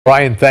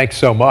Brian, thanks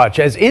so much.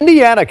 As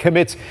Indiana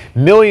commits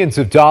millions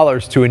of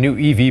dollars to a new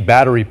EV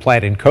battery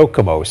plant in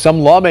Kokomo,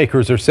 some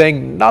lawmakers are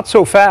saying not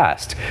so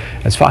fast.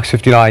 As Fox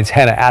 59's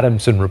Hannah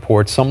Adamson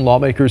reports, some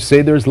lawmakers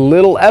say there's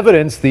little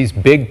evidence these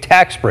big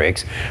tax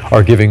breaks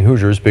are giving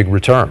Hoosiers big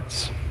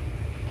returns.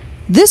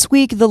 This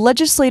week, the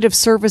Legislative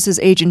Services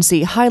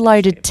Agency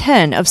highlighted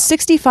 10 of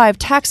 65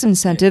 tax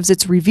incentives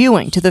it's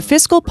reviewing to the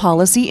Fiscal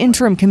Policy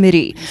Interim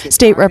Committee.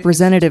 State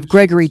Representative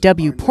Gregory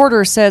W.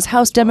 Porter says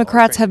House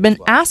Democrats have been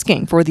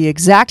asking for the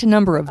exact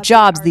number of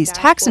jobs these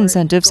tax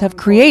incentives have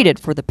created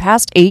for the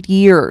past 8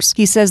 years.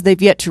 He says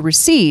they've yet to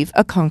receive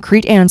a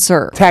concrete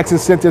answer. Tax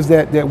incentives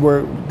that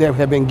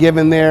have been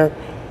given there,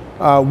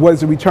 what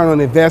is the return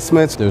on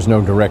investments? There's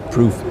no direct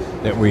proof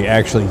that we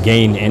actually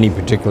gain any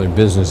particular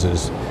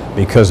businesses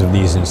because of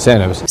these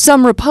incentives.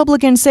 Some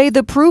Republicans say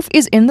the proof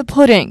is in the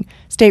pudding.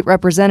 State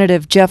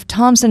Representative Jeff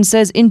Thompson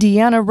says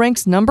Indiana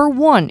ranks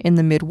 #1 in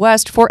the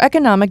Midwest for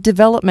economic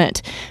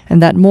development, and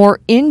that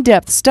more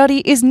in-depth study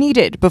is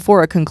needed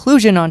before a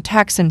conclusion on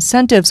tax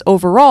incentives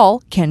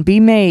overall can be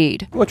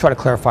made. We'll try to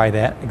clarify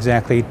that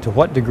exactly to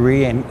what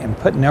degree and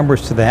put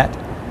numbers to that.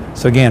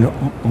 So again,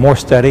 more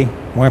study,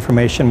 more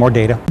information, more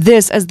data.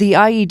 This as the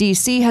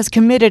IEDC has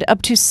committed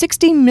up to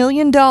 $60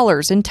 million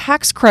in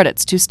tax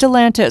credits to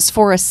Stellantis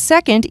for a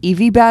second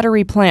EV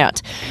battery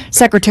plant.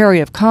 Secretary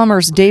of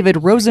Commerce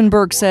David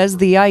Rosenberg says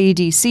the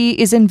IEDC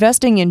is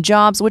investing in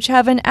jobs which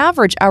have an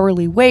average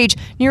hourly wage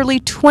nearly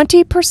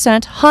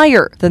 20%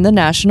 higher than the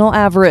national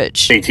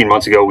average. 18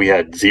 months ago, we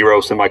had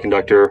 0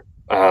 semiconductor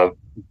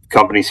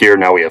companies here.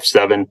 Now we have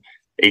 7.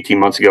 18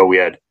 months ago, we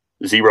had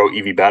 0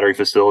 EV battery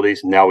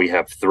facilities. Now we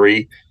have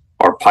 3.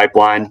 Our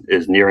pipeline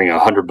is nearing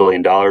 $100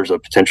 billion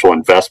of potential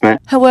investment.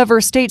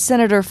 However, State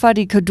Senator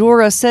Fadi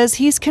Kadura says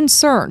he's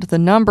concerned the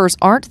numbers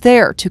aren't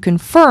there to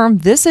confirm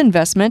this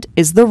investment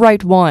is the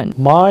right one.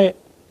 My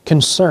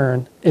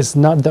concern is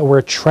not that we're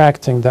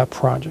attracting that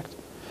project.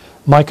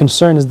 My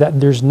concern is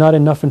that there's not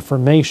enough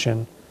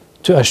information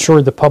to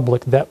assure the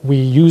public that we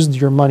used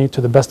your money to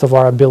the best of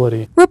our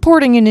ability.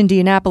 Reporting in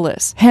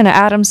Indianapolis, Hannah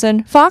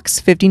Adamson, Fox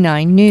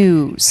 59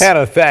 News.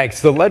 Hannah, thanks.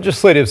 The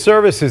Legislative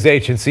Services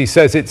Agency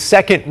says its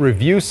second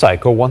review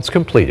cycle, once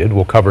completed,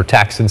 will cover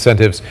tax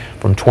incentives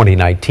from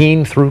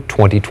 2019 through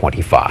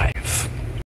 2025.